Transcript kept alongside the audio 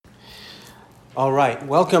All right,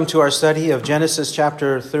 welcome to our study of Genesis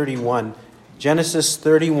chapter 31. Genesis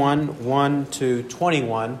 31, 1 to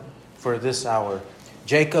 21 for this hour.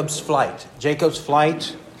 Jacob's flight. Jacob's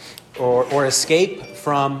flight or escape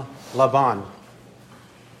from Laban.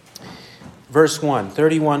 Verse 1,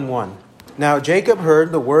 31, 1. Now Jacob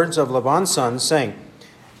heard the words of Laban's sons, saying,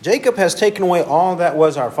 Jacob has taken away all that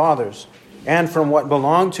was our father's, and from what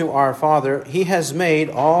belonged to our father he has made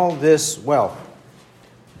all this wealth.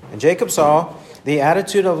 And Jacob saw the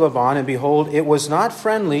attitude of Laban, and behold, it was not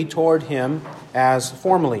friendly toward him as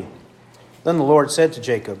formerly. Then the Lord said to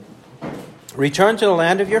Jacob, Return to the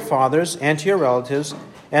land of your fathers and to your relatives,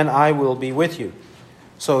 and I will be with you.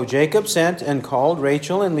 So Jacob sent and called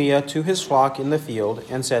Rachel and Leah to his flock in the field,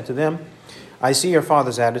 and said to them, I see your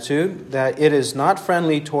father's attitude, that it is not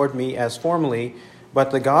friendly toward me as formerly, but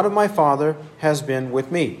the God of my father has been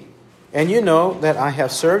with me. And you know that I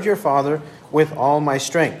have served your father with all my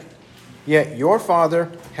strength. Yet your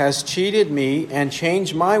father has cheated me and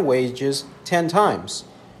changed my wages 10 times.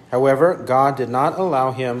 However, God did not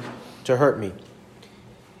allow him to hurt me.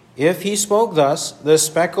 If he spoke thus, the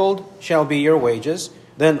speckled shall be your wages,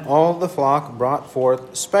 then all the flock brought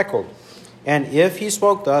forth speckled. And if he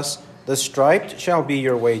spoke thus, the striped shall be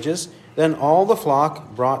your wages, then all the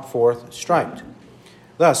flock brought forth striped.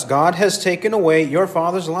 Thus God has taken away your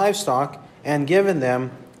father's livestock and given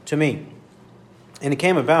them to me. And it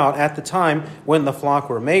came about at the time when the flock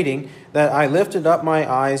were mating, that I lifted up my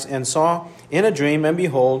eyes and saw in a dream, and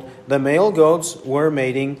behold, the male goats were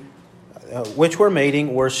mating,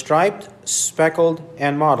 were striped, speckled,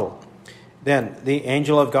 and mottled. Then the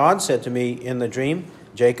angel of God said to me in the dream,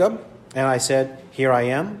 Jacob, and I said, Here I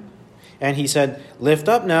am. And he said, Lift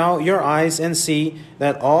up now your eyes and see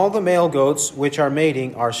that all the male goats which are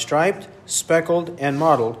mating are striped, speckled, and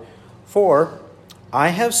mottled. For I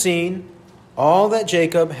have seen all that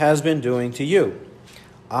Jacob has been doing to you.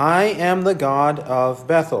 I am the God of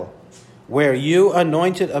Bethel, where you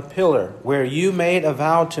anointed a pillar, where you made a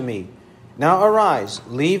vow to me. Now arise,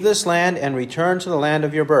 leave this land, and return to the land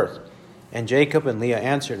of your birth. And Jacob and Leah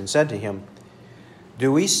answered and said to him,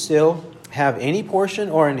 Do we still have any portion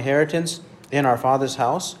or inheritance in our father's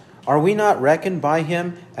house? Are we not reckoned by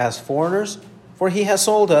him as foreigners? For he has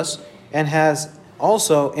sold us, and has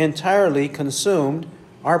also entirely consumed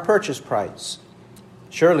our purchase price.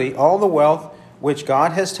 Surely all the wealth which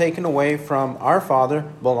God has taken away from our father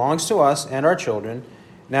belongs to us and our children.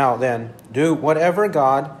 Now then, do whatever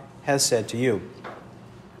God has said to you.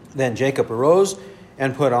 Then Jacob arose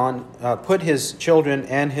and put his children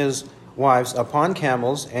and his wives upon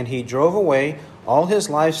camels, and he drove away all his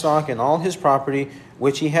livestock and all his property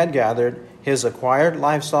which he had gathered, his acquired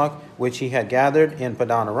livestock which he had gathered in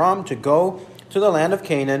Padan Aram, to go to the land of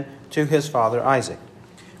Canaan to his father Isaac.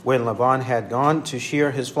 When Laban had gone to shear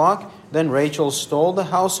his flock, then Rachel stole the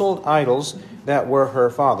household idols that were her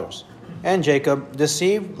father's. And Jacob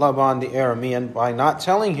deceived Laban the Aramean by not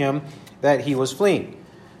telling him that he was fleeing.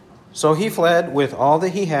 So he fled with all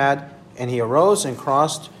that he had, and he arose and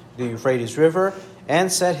crossed the Euphrates River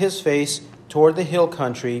and set his face toward the hill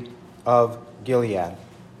country of Gilead.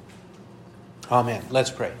 Amen. Let's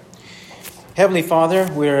pray. Heavenly Father,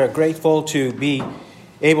 we're grateful to be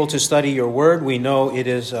able to study your word. We know it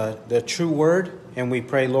is the true word, and we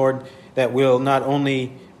pray, Lord, that we'll not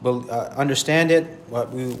only understand it,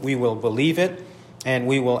 but we will believe it, and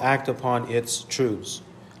we will act upon its truths.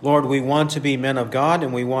 Lord, we want to be men of God,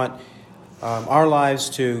 and we want our lives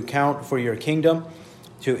to count for your kingdom,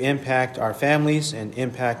 to impact our families and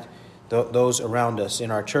impact those around us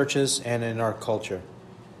in our churches and in our culture.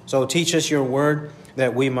 So teach us your word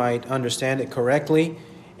that we might understand it correctly,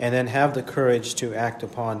 and then have the courage to act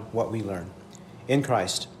upon what we learn. In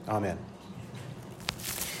Christ, amen.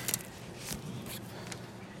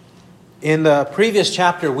 In the previous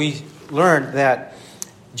chapter, we learned that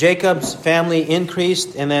Jacob's family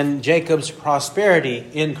increased, and then Jacob's prosperity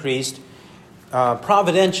increased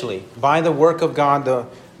providentially by the work of God,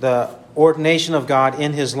 the ordination of God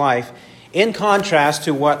in his life, in contrast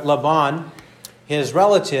to what Laban, his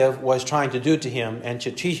relative, was trying to do to him and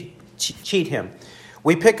to cheat him.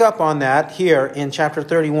 We pick up on that here in chapter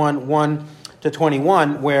 31, 1 to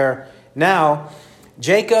 21, where now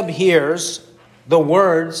Jacob hears the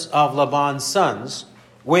words of Laban's sons,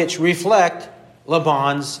 which reflect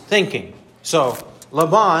Laban's thinking. So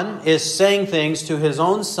Laban is saying things to his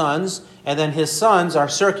own sons, and then his sons are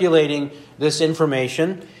circulating this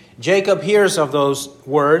information. Jacob hears of those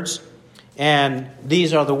words, and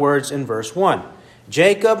these are the words in verse 1.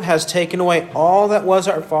 Jacob has taken away all that was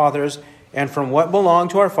our father's, and from what belonged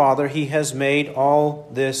to our father he has made all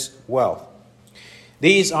this wealth.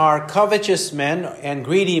 These are covetous men and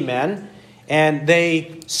greedy men, And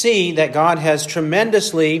they see that God has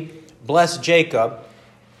tremendously blessed Jacob,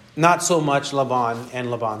 not so much Laban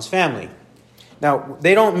and Laban's family. Now,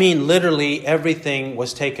 they don't mean literally everything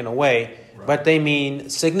was taken away, but they mean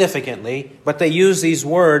significantly. But they use these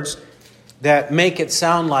words that make it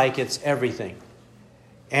sound like it's everything.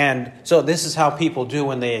 And so this is how people do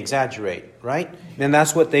when they exaggerate, right? And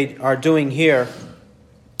that's what they are doing here,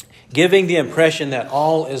 giving the impression that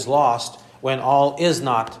all is lost when all is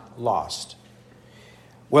not lost.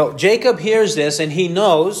 Well, Jacob hears this and he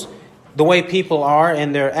knows the way people are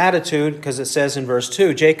and their attitude, because it says in verse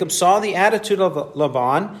 2, Jacob saw the attitude of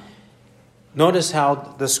Laban. Notice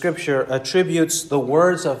how the scripture attributes the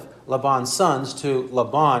words of Laban's sons to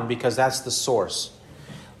Laban, because that's the source.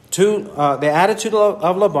 To the attitude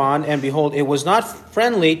of Laban, and behold, it was not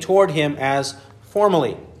friendly toward him as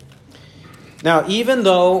formerly. Now, even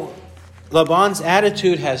though Laban's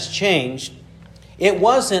attitude has changed, it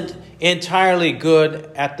wasn't entirely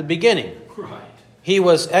good at the beginning. Right. He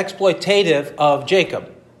was exploitative of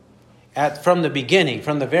Jacob from the beginning,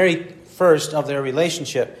 from the very first of their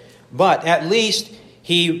relationship. But at least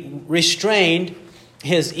he restrained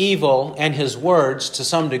his evil and his words to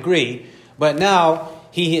some degree. But now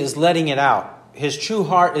he is letting it out. His true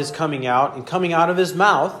heart is coming out, and coming out of his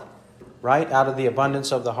mouth, right? Out of the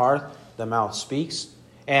abundance of the heart, the mouth speaks.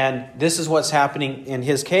 And this is what's happening in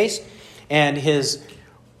his case. And his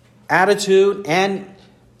attitude and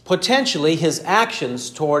potentially his actions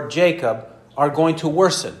toward Jacob are going to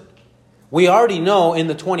worsen. We already know in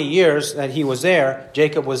the 20 years that he was there,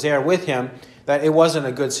 Jacob was there with him, that it wasn't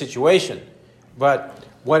a good situation. But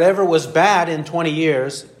whatever was bad in 20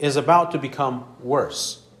 years is about to become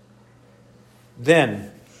worse.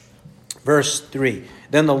 Then, verse 3,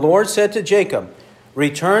 then the Lord said to Jacob,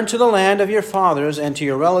 return to the land of your fathers and to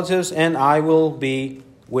your relatives, and I will be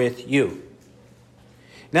with you.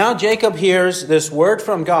 Now Jacob hears this word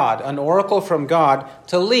from God, an oracle from God,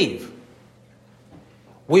 to leave.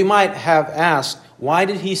 We might have asked, why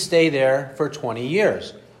did he stay there for 20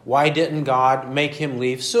 years? Why didn't God make him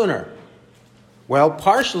leave sooner? Well,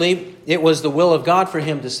 partially it was the will of God for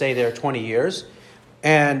him to stay there 20 years.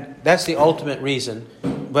 And that's the ultimate reason.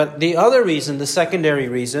 But the other reason, the secondary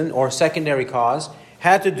reason or secondary cause,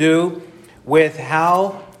 had to do with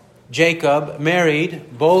how Jacob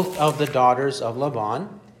married both of the daughters of Laban.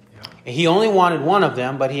 He only wanted one of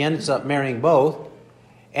them, but he ends up marrying both.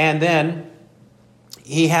 And then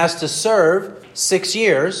he has to serve 6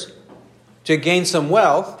 years to gain some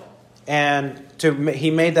wealth. And he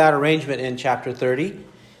made that arrangement in chapter 30.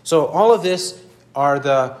 So all of this are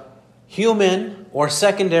the human or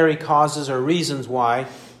secondary causes or reasons why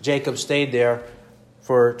Jacob stayed there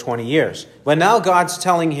for 20 years. But now God's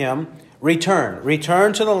telling him,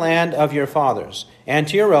 return to the land of your fathers and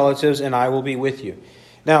to your relatives, and I will be with you.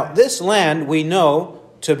 Now, this land we know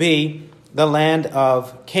to be the land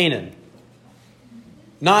of Canaan.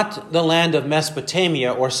 Not the land of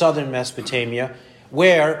Mesopotamia or southern Mesopotamia,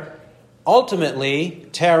 where ultimately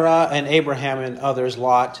Terah and Abraham and others,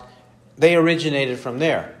 Lot, they originated from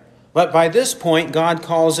there. But by this point, God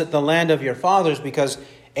calls it the land of your fathers because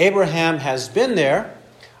Abraham has been there,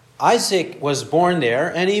 Isaac was born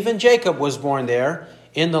there, and even Jacob was born there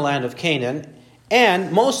in the land of Canaan.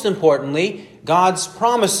 And most importantly, God's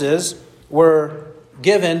promises were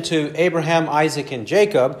given to Abraham, Isaac, and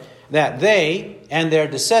Jacob that they and their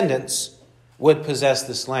descendants would possess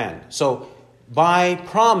this land. So by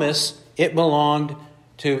promise, it belonged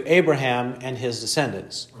to Abraham and his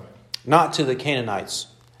descendants, not to the Canaanites.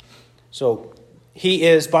 So he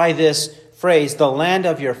is, by this phrase, the land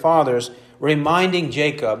of your fathers, reminding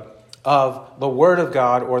Jacob of the word of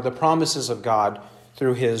God or the promises of God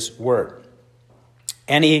through his word.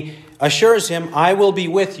 And he assures him, I will be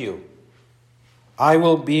with you. I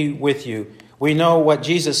will be with you. We know what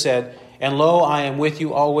Jesus said, and lo, I am with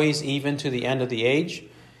you always, even to the end of the age.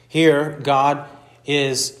 Here, God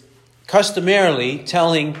is customarily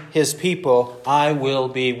telling his people, I will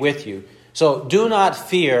be with you. So do not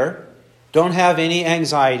fear. Don't have any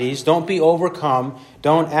anxieties. Don't be overcome.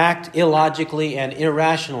 Don't act illogically and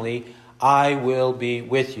irrationally. I will be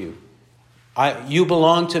with you. You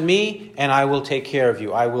belong to me, and I will take care of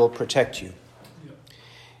you. I will protect you.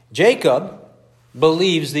 Jacob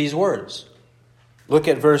believes these words. Look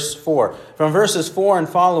at verse 4. From verses 4 and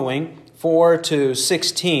following, 4 to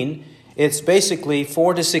 16, it's basically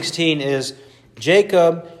 4 to 16 is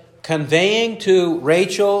Jacob conveying to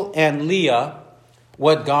Rachel and Leah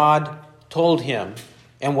what God told him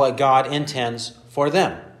and what God intends for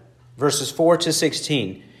them. Verses 4 to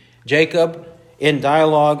 16. Jacob in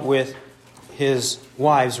dialogue with his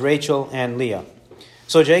wives, Rachel and Leah.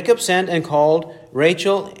 So Jacob sent and called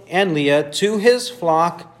Rachel and Leah to his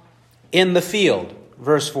flock in the field.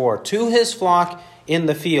 Verse 4, to his flock in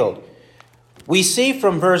the field. We see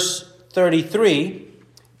from verse 33,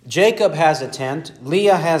 Jacob has a tent,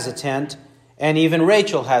 Leah has a tent, and even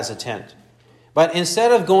Rachel has a tent. But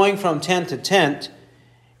instead of going from tent to tent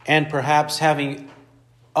and perhaps having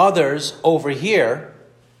others overhear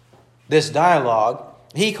this dialogue,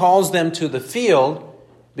 he calls them to the field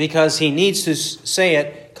because he needs to say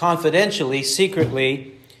it confidentially,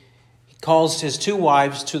 secretly. He calls his two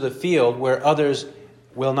wives to the field where others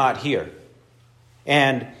will not hear.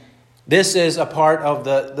 And this is a part of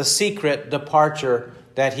the secret departure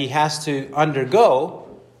that he has to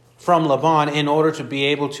undergo from Laban in order to be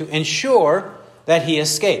able to ensure that he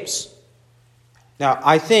escapes. Now,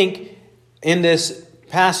 I think in this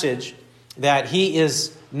passage that he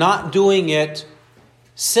is not doing it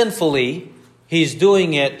sinfully. He's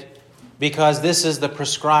doing it because this is the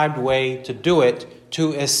prescribed way to do it,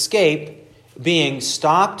 to escape being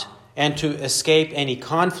stopped and to escape any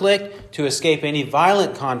conflict, to escape any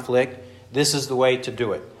violent conflict. This is the way to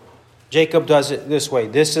do it. Jacob does it this way.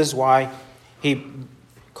 This is why he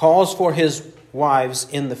calls for his wives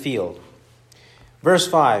in the field. Verse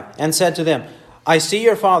 5, and said to them, I see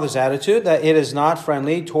your father's attitude, that it is not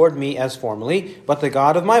friendly toward me as formerly, but the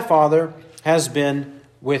God of my father has been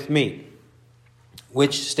with me.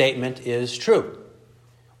 Which statement is true?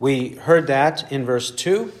 We heard that in verse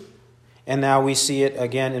 2, and now we see it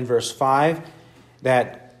again in verse 5,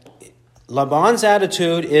 that Laban's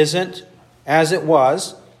attitude isn't as it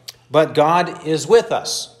was, but God is with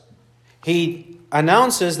us. He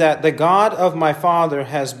announces that the God of my father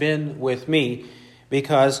has been with me,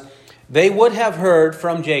 because they would have heard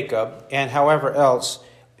from Jacob, and however else,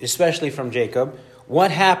 especially from Jacob,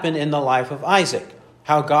 what happened in the life of Isaac,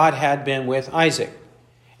 how God had been with Isaac.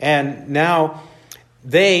 And now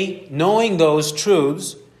they, knowing those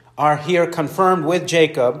truths, are here confirmed with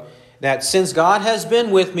Jacob that since God has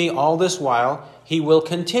been with me all this while, he will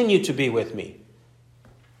continue to be with me,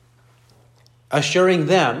 assuring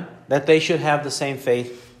them that they should have the same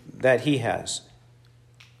faith that he has,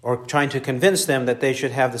 or trying to convince them that they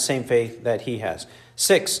should have the same faith that he has.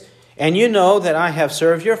 6, and you know that I have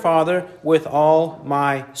served your father with all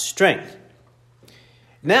my strength.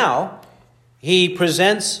 Now, he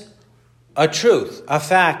presents a truth, a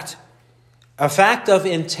fact of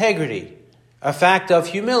integrity, a fact of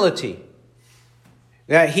humility,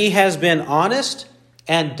 that he has been honest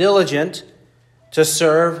and diligent to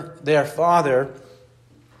serve their father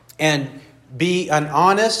and be an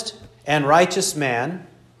honest and righteous man,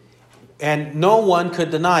 and no one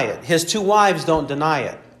could deny it. His two wives don't deny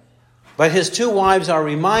it. But his two wives are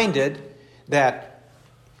reminded that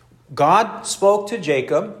God spoke to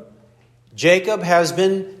Jacob. Jacob has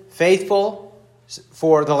been faithful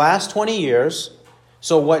for the last 20 years.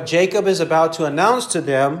 So what Jacob is about to announce to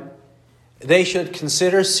them, they should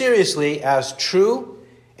consider seriously as true,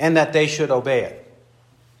 and that they should obey it.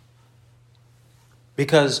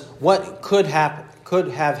 Because what could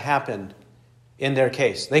have happened in their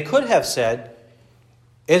case? They could have said,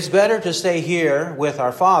 it's better to stay here with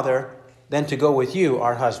our father than to go with you,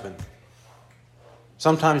 our husband.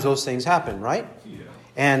 Sometimes those things happen, right? Yeah.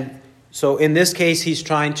 And so in this case, he's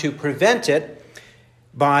trying to prevent it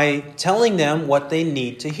by telling them what they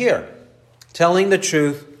need to hear, telling the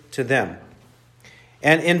truth to them.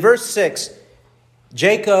 And in verse 6,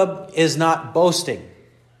 Jacob is not boasting.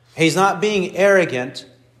 He's not being arrogant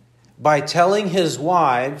by telling his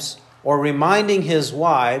wives or reminding his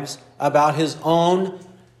wives about his own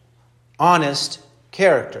honest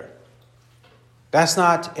character. That's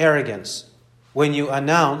not arrogance when you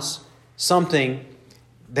announce something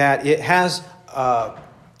that it has a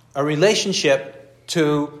relationship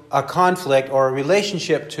to a conflict or a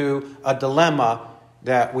relationship to a dilemma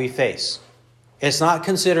that we face. It's not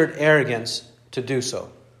considered arrogance to do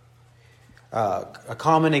so. A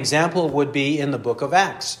common example would be in the book of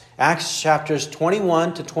Acts. Acts chapters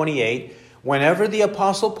 21 to 28, whenever the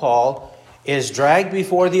Apostle Paul is dragged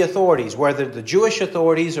before the authorities, whether the Jewish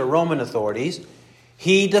authorities or Roman authorities,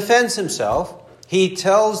 he defends himself. He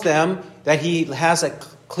tells them that he has a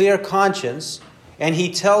clear conscience, and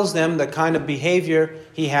he tells them the kind of behavior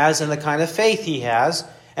he has and the kind of faith he has,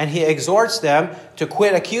 and he exhorts them to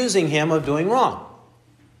quit accusing him of doing wrong.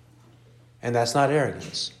 And that's not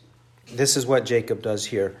arrogance. This is what Jacob does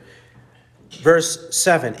here. Verse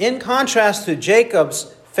 7. In contrast to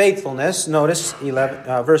Jacob's faithfulness, notice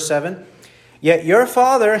verse 7. Yet your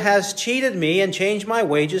father has cheated me and changed my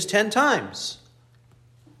wages 10 times.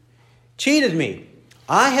 Cheated me.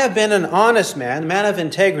 I have been an honest man of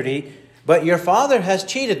integrity, but your father has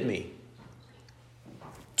cheated me.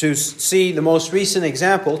 to see the most recent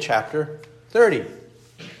example, chapter 30.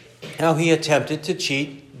 How he attempted to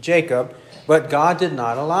cheat Jacob, but God did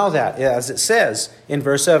not allow that. As it says in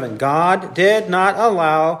verse 7, God did not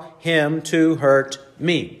allow him to hurt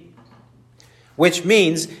me. Which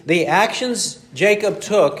means the actions Jacob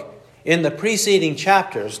took in the preceding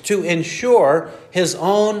chapters to ensure his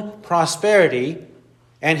own prosperity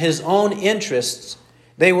and his own interests,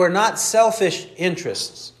 they were not selfish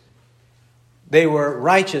interests. They were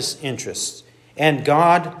righteous interests. And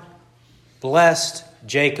God blessed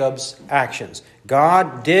Jacob's actions.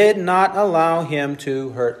 God did not allow him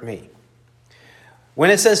to hurt me. When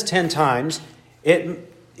it says 10 times, it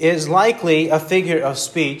is likely a figure of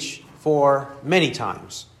speech for many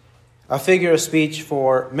times. A figure of speech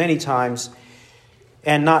for many times,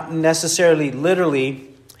 and not necessarily literally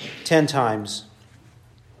 10 times.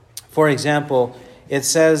 For example, it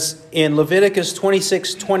says in Leviticus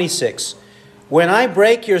 26:26, when I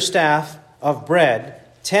break your staff of bread,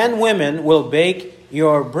 10 women will bake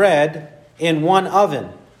your bread in one oven,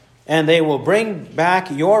 and they will bring back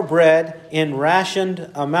your bread in rationed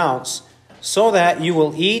amounts, so that you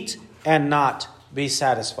will eat and not be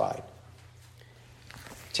satisfied.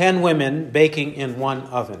 10 women baking in one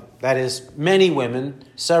oven. That is, many women,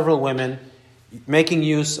 several women, making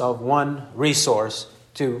use of one resource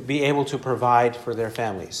to be able to provide for their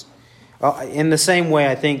families. In the same way,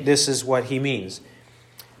 I think this is what he means.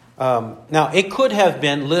 Now, it could have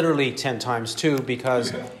been literally 10 times too,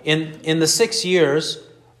 because in the 6 years,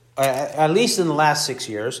 at least in the last 6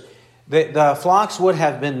 years, the flocks would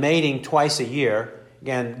have been mating twice a year,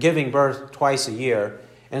 again, giving birth twice a year.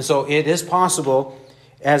 And so it is possible,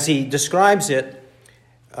 as he describes it,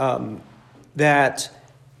 that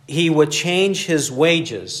he would change his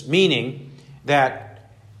wages, meaning that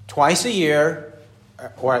twice a year,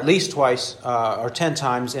 or at least twice, or 10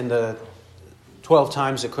 times in the 12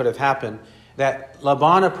 times it could have happened, that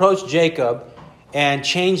Laban approached Jacob and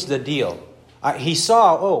changed the deal. He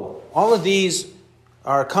saw, all of these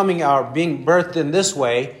are being birthed in this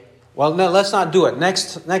way. Well, no, let's not do it.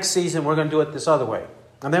 Next season, we're going to do it this other way.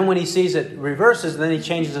 And then when he sees it reverses, then he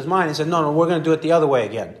changes his mind. He said, no, we're going to do it the other way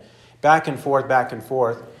again. Back and forth, back and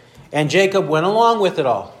forth. And Jacob went along with it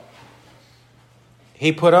all.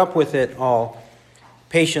 He put up with it all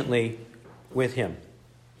patiently with him.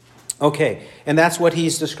 Okay, and that's what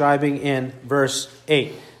he's describing in verse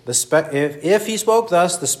 8. If he spoke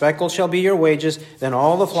thus, the speckle shall be your wages, then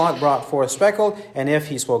all the flock brought forth speckle. And if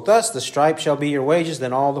he spoke thus, the stripe shall be your wages,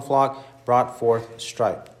 then all the flock brought forth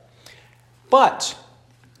stripe. But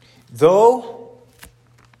though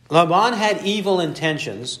Laban had evil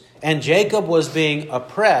intentions and Jacob was being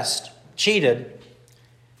oppressed, cheated,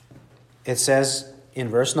 it says in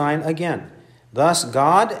verse 9 again, thus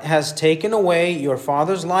God has taken away your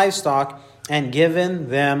father's livestock and given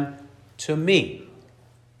them to me.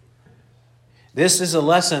 This is a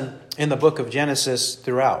lesson in the book of Genesis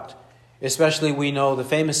throughout. Especially we know the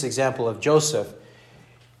famous example of Joseph.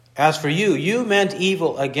 As for you, you meant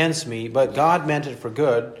evil against me, but God meant it for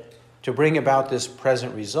good to bring about this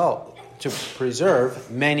present result, to preserve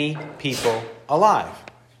many people alive.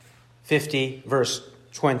 50 verse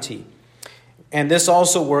 20. And this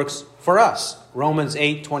also works for us. Romans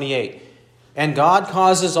 8:28. And God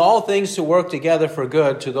causes all things to work together for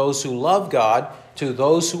good to those who love God, to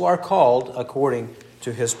those who are called according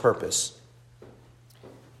to his purpose.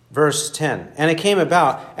 Verse 10. And it came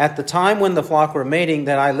about at the time when the flock were mating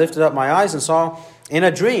that I lifted up my eyes and saw in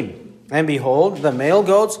a dream. And behold, the male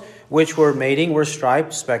goats which were mating were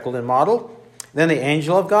striped, speckled, and mottled. Then the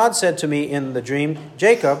angel of God said to me in the dream,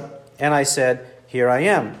 Jacob. And I said, Here I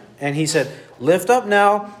am. And he said, Lift up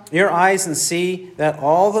now your eyes and see that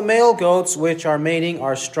all the male goats which are mating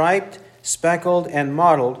are striped, speckled, and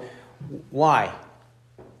mottled. Why?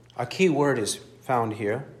 A key word is found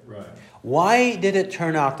here. Right. Why did it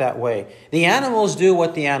turn out that way? The animals do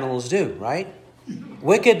what the animals do, right?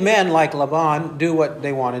 Wicked men like Laban do what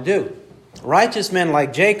they want to do. Righteous men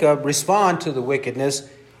like Jacob respond to the wickedness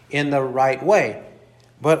in the right way.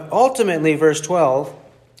 But ultimately, verse 12,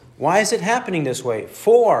 why is it happening this way?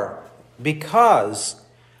 Because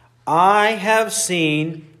I have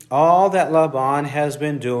seen all that Laban has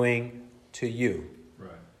been doing to you.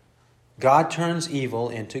 Right. God turns evil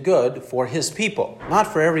into good for his people. Not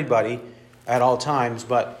for everybody at all times,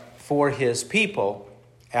 but for his people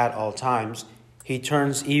at all times. He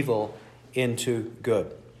turns evil into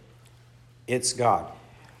good. It's God.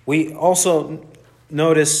 We also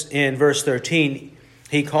notice in verse 13,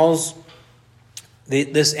 he calls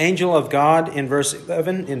this angel of God in verse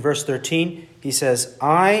 11, in verse 13, he says,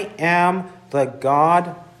 I am the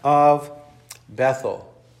God of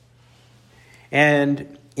Bethel.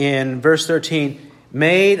 And in verse 13,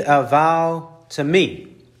 made a vow to me.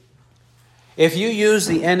 If you use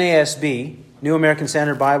the NASB, New American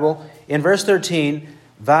Standard Bible, in verse 13,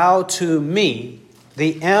 vow to me,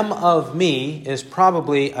 the M of me is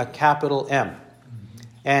probably a capital M.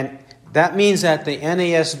 And that means that the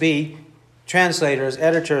NASB translators,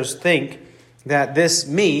 editors think that this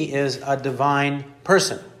me is a divine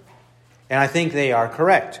person. And I think they are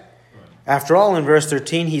correct. After all, in verse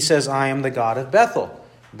 13, he says, I am the God of Bethel.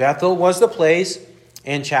 Bethel was the place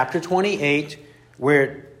in chapter 28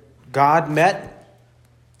 where God met,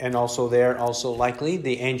 and also there, also likely,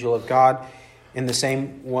 the angel of God in the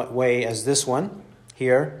same way as this one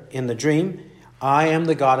here in the dream. I am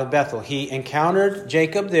the God of Bethel. He encountered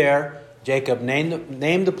Jacob there. Jacob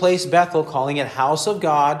named the place Bethel, calling it house of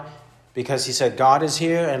God, because he said, God is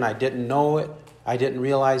here, and I didn't know it. I didn't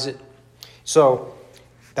realize it. So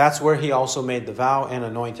that's where he also made the vow and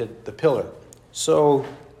anointed the pillar. So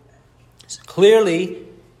clearly,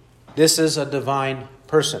 this is a divine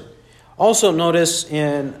person. Also notice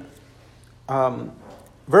in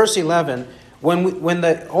verse 11, when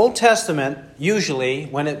the Old Testament, usually,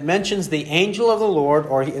 when it mentions the angel of the Lord,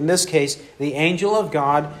 or in this case, the angel of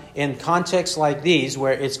God, in contexts like these,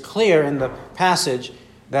 where it's clear in the passage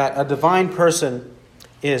that a divine person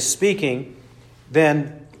is speaking,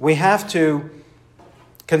 then we have to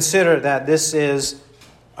consider that this is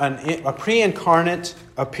a pre-incarnate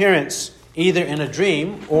appearance, either in a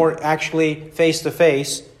dream or actually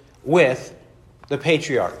face-to-face with the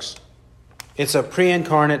patriarchs. It's a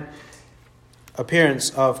pre-incarnate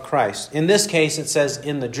appearance of Christ. In this case, it says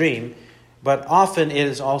in the dream, but often it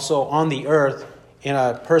is also on the earth in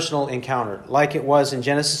a personal encounter, like it was in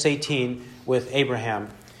Genesis 18 with Abraham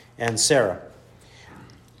and Sarah.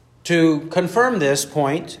 To confirm this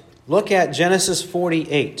point, look at Genesis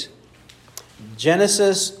 48.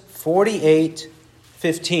 Genesis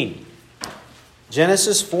 48:15.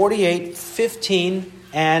 Genesis 48:15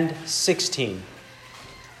 and 16.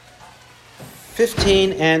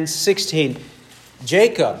 15 and 16.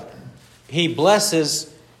 Jacob, he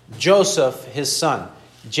blesses Joseph, his son.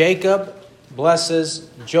 Jacob blesses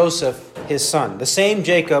Joseph, his son. The same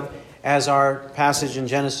Jacob as our passage in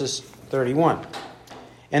Genesis 31.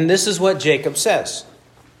 And this is what Jacob says.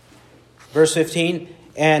 Verse 15,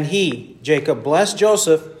 and he, Jacob, blessed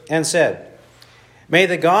Joseph and said, may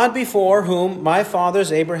the God before whom my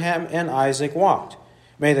fathers Abraham and Isaac walked,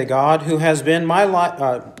 may the God who has been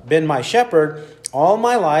my shepherd all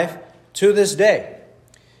my life to this day,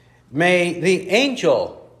 may the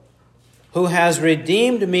angel who has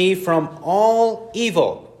redeemed me from all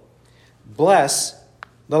evil bless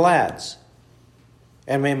the lads.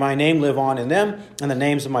 And may my name live on in them, and the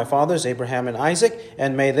names of my fathers, Abraham and Isaac,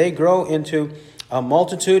 and may they grow into a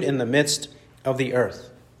multitude in the midst of the earth.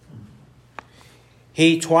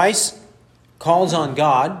 He twice calls on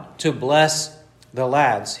God to bless the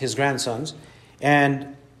lads, his grandsons.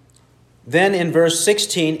 And then in verse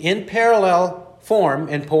 16, in parallel form,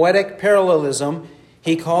 in poetic parallelism,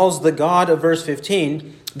 he calls the God of verse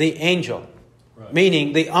 15 the angel, right,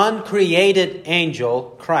 meaning the uncreated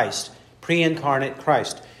angel, Christ. Pre-incarnate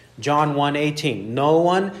Christ. John 1:18. No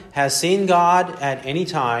one has seen God at any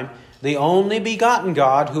time. The only begotten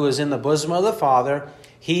God who is in the bosom of the Father,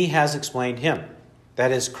 he has explained him.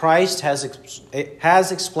 That is, Christ has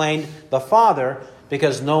explained the Father,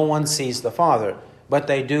 because no one sees the Father, but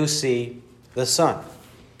they do see the Son.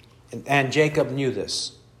 And Jacob knew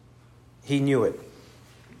this. He knew it.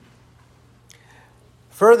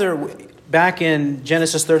 Further, back in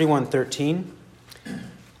Genesis 31:13,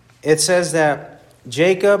 it says that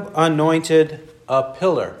Jacob anointed a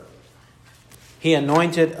pillar. He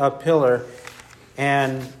anointed a pillar.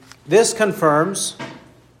 And this confirms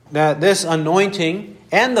that this anointing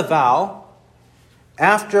and the vow,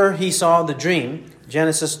 after he saw the dream,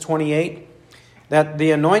 Genesis 28, that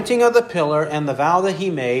the anointing of the pillar and the vow that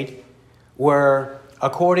he made were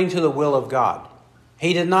according to the will of God.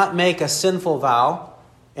 He did not make a sinful vow,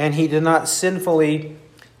 and he did not sinfully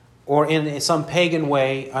or in some pagan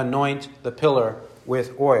way anoint the pillar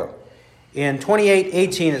with oil. In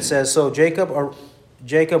 28:18 it says, so Jacob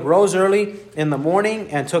rose early in the morning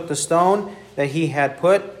and took the stone that he had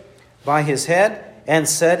put by his head and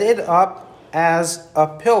set it up as a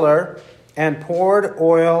pillar and poured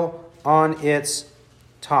oil on its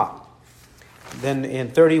top. Then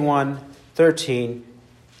in 31:13,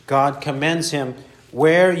 God commends him,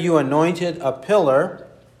 where you anointed a pillar.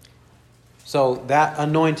 So that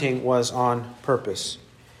anointing was on purpose.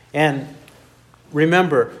 And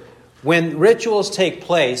remember, when rituals take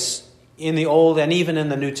place in the Old and even in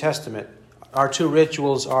the New Testament, our two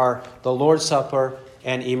rituals are the Lord's Supper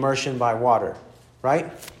and immersion by water.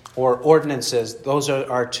 right? Or ordinances. Those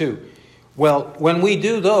are two. Well, when we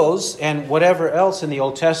do those and whatever else in the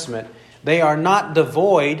Old Testament, they are not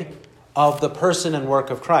devoid of the person and work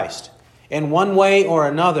of Christ. In one way or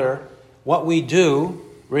another, what we do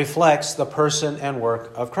reflects the person and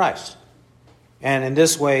work of Christ. And in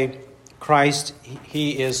this way, Christ,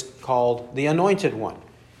 he is called the Anointed One,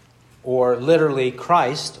 or literally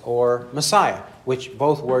Christ or Messiah, which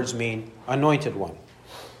both words mean Anointed One.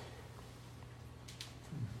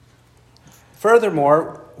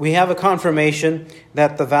 Furthermore, we have a confirmation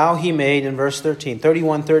that the vow he made in verse 13,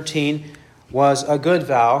 31:13, was a good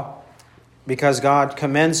vow, because God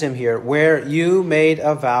commends him here, where you made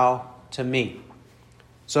a vow to me.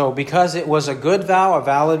 So because it was a good vow, a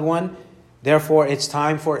valid one, therefore it's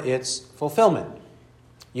time for its fulfillment.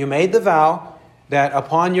 You made the vow that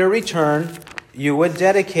upon your return you would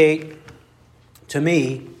dedicate to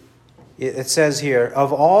me, it says here,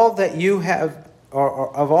 of all that you have,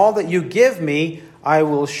 or of all that you give me, I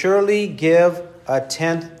will surely give a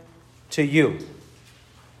tenth to you.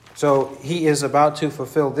 So he is about to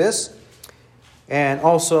fulfill this. And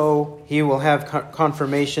also he will have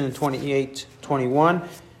confirmation in 28:21.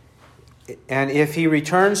 And if he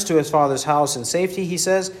returns to his father's house in safety, he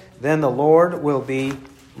says, then the Lord will be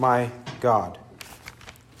my God.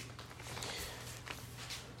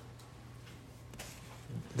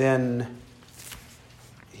 Then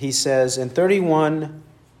he says in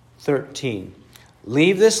 31:13,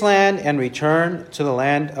 leave this land and return to the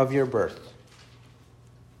land of your birth.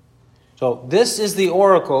 So this is the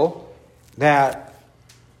oracle that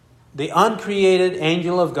the uncreated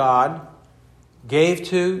angel of God gave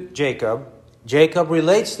to Jacob. Jacob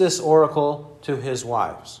relates this oracle to his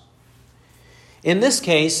wives. In this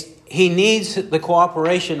case, he needs the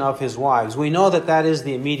cooperation of his wives. We know that that is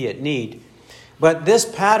the immediate need. But this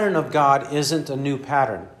pattern of God isn't a new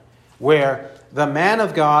pattern, where the man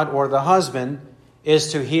of God or the husband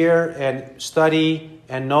is to hear and study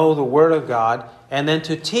and know the Word of God, and then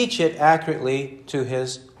to teach it accurately to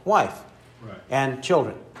his wife and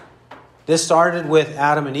children. This started with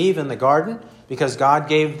Adam and Eve in the garden, because God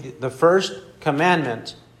gave the first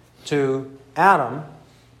commandment to Adam,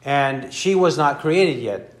 and she was not created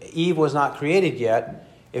yet. Eve was not created yet.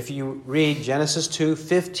 If you read Genesis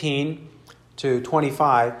 2:15 to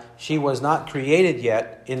 25, she was not created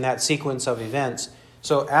yet in that sequence of events.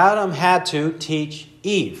 So Adam had to teach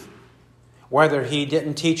Eve. Whether he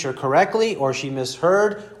didn't teach her correctly, or she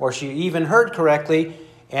misheard, or she even heard correctly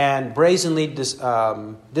and brazenly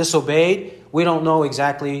disobeyed, we don't know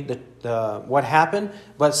exactly what happened,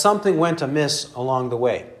 but something went amiss along the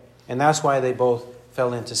way. And that's why they both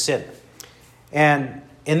fell into sin. And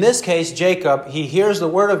in this case, Jacob, he hears the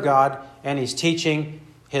word of God, and he's teaching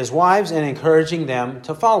his wives and encouraging them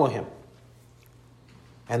to follow him.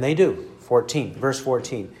 And they do. Verse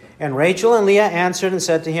 14. And Rachel and Leah answered and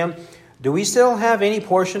said to him, do we still have any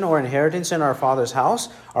portion or inheritance in our father's house?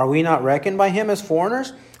 Are we not reckoned by him as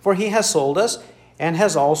foreigners? For he has sold us and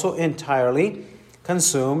has also entirely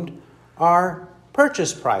consumed our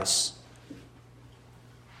purchase price.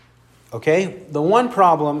 Okay, the one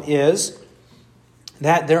problem is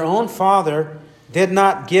that their own father did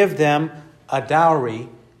not give them a dowry,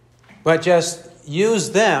 but just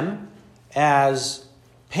used them as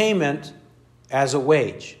payment, as a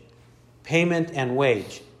wage, payment and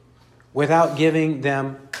wage, without giving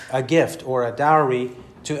them a gift or a dowry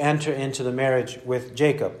to enter into the marriage with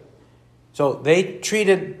Jacob. So he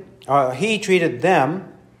treated them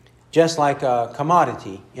just like a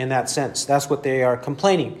commodity in that sense. That's what they are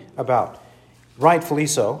complaining about, rightfully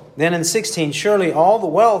so. Then in 16, surely all the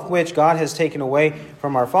wealth which God has taken away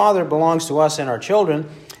from our father belongs to us and our children.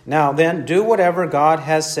 Now then, do whatever God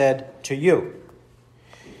has said to you.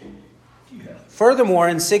 Furthermore,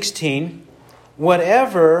 in 16,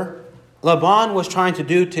 whatever Laban was trying to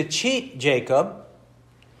do to cheat Jacob,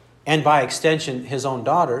 and by extension his own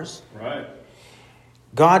daughters,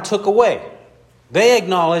 God took away. They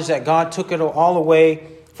acknowledged that God took it all away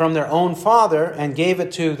from their own father and gave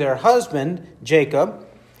it to their husband, Jacob.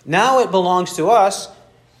 Now it belongs to us,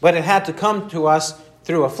 but it had to come to us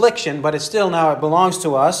through affliction, but it belongs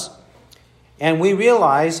to us. And we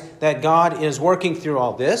realize that God is working through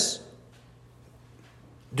all this.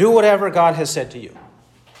 Do whatever God has said to you.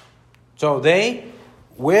 So they,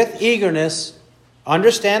 with eagerness,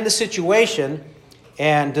 understand the situation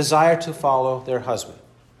and desire to follow their husband,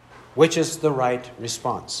 which is the right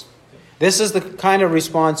response. This is the kind of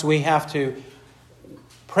response we have to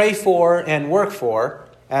pray for and work for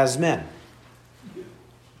as men.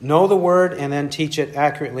 Know the word and then teach it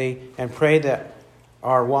accurately, and pray that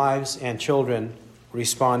our wives and children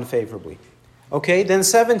respond favorably. Okay, then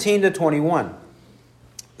 17 to 21.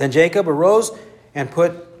 Then Jacob arose and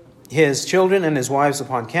put his children and his wives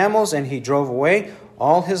upon camels, and he drove away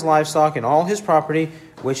all his livestock and all his property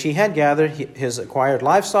which he had gathered, his acquired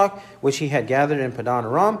livestock which he had gathered in Padan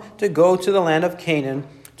Aram, to go to the land of Canaan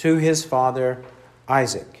to his father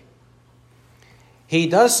Isaac. He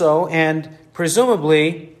does so, and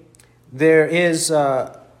presumably there's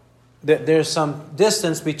some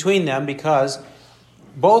distance between them because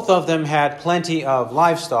both of them had plenty of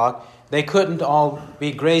livestock. They couldn't all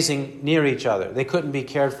be grazing near each other. They couldn't be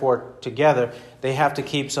cared for together. They have to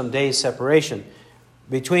keep some days separation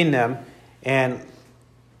between them, and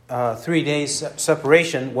 3 days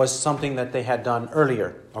separation was something that they had done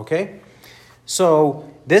earlier. Okay?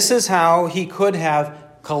 So this is how he could have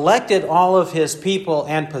collected all of his people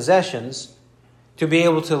and possessions to be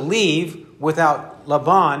able to leave without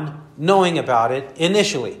Laban knowing about it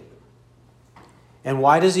initially. And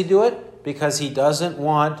why does he do it? Because he doesn't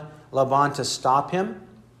want Laban to stop him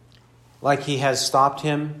like he has stopped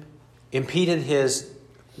him, impeded his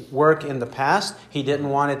work in the past. He didn't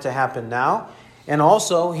want it to happen now. And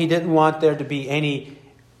also, he didn't want there to be any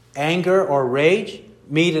anger or rage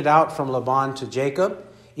meted out from Laban to Jacob,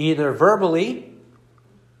 either verbally,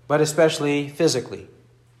 but especially physically.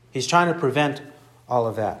 He's trying to prevent all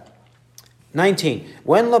of that. 19.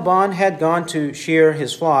 When Laban had gone to shear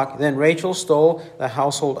his flock, then Rachel stole the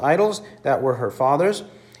household idols that were her father's,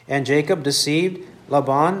 and Jacob deceived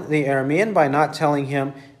Laban the Aramean by not telling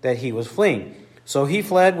him that he was fleeing. So he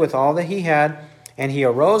fled with all that he had, and he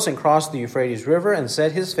arose and crossed the Euphrates River and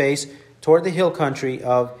set his face toward the hill country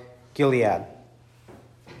of Gilead.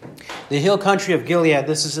 The hill country of Gilead,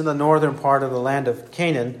 this is in the northern part of the land of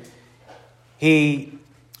Canaan. He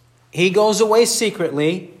goes away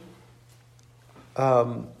secretly.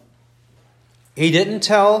 He didn't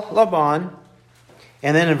tell Laban.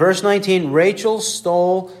 And then in verse 19, Rachel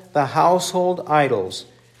stole the household idols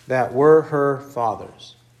that were her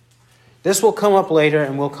father's. This will come up later,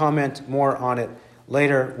 and we'll comment more on it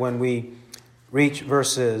later when we reach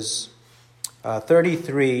verses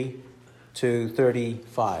 33 to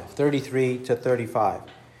 35. 33 to 35.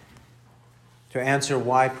 To answer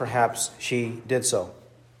why perhaps she did so.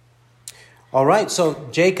 All right, so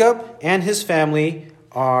Jacob and his family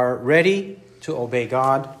are ready to obey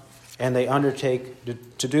God, and they undertake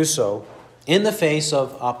to do so in the face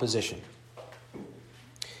of opposition.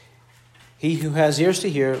 He who has ears to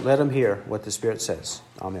hear, let him hear what the Spirit says.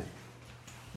 Amen.